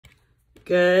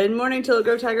Good morning, Tulip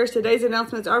Grove Tigers. Today's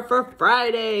announcements are for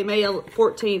Friday, May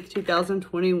 14th,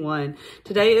 2021.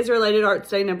 Today is Related Arts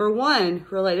Day number 1.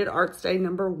 Related Arts Day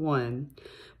number 1.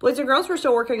 Boys and girls, we're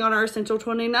still working on our Essential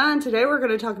 29. Today we're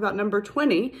going to talk about number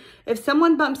 20. If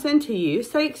someone bumps into you,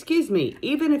 say excuse me,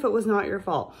 even if it was not your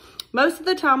fault. Most of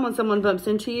the time when someone bumps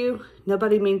into you,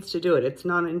 nobody means to do it. It's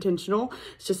not intentional.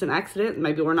 It's just an accident.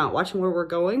 Maybe we're not watching where we're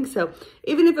going. So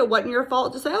even if it wasn't your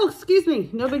fault, just say, oh, excuse me.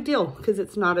 No big deal, because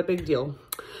it's not a big deal.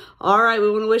 All right,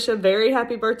 we want to wish a very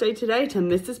happy birthday today to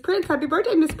Mrs. Prince. Happy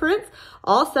birthday, Miss Prince.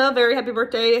 Also, very happy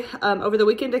birthday over the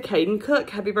weekend to Caden Cook.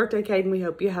 Happy birthday, Caden. We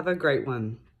hope you have a great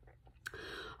one.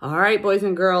 All right, boys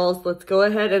and girls, let's go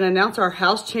ahead and announce our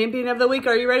house champion of the week.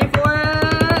 Are you ready for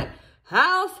it?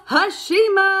 House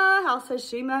Hashima. House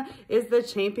Hashima is the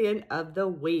champion of the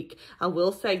week. I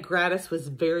will say Gratis was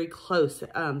very close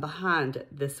behind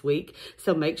this week.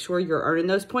 So make sure you're earning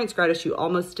those points, Gratis. You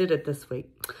almost did it this week.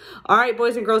 All right,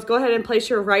 boys and girls, go ahead and place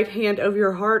your right hand over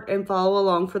your heart and follow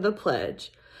along for the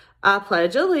pledge. I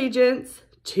pledge allegiance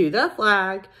to the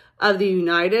flag of the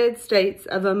United States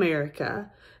of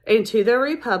America and to the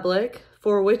republic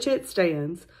for which it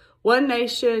stands, one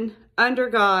nation, under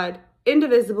God,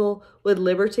 indivisible, with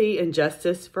liberty and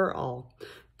justice for all.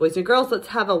 Boys and girls, let's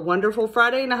have a wonderful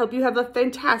Friday, and I hope you have a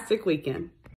fantastic weekend.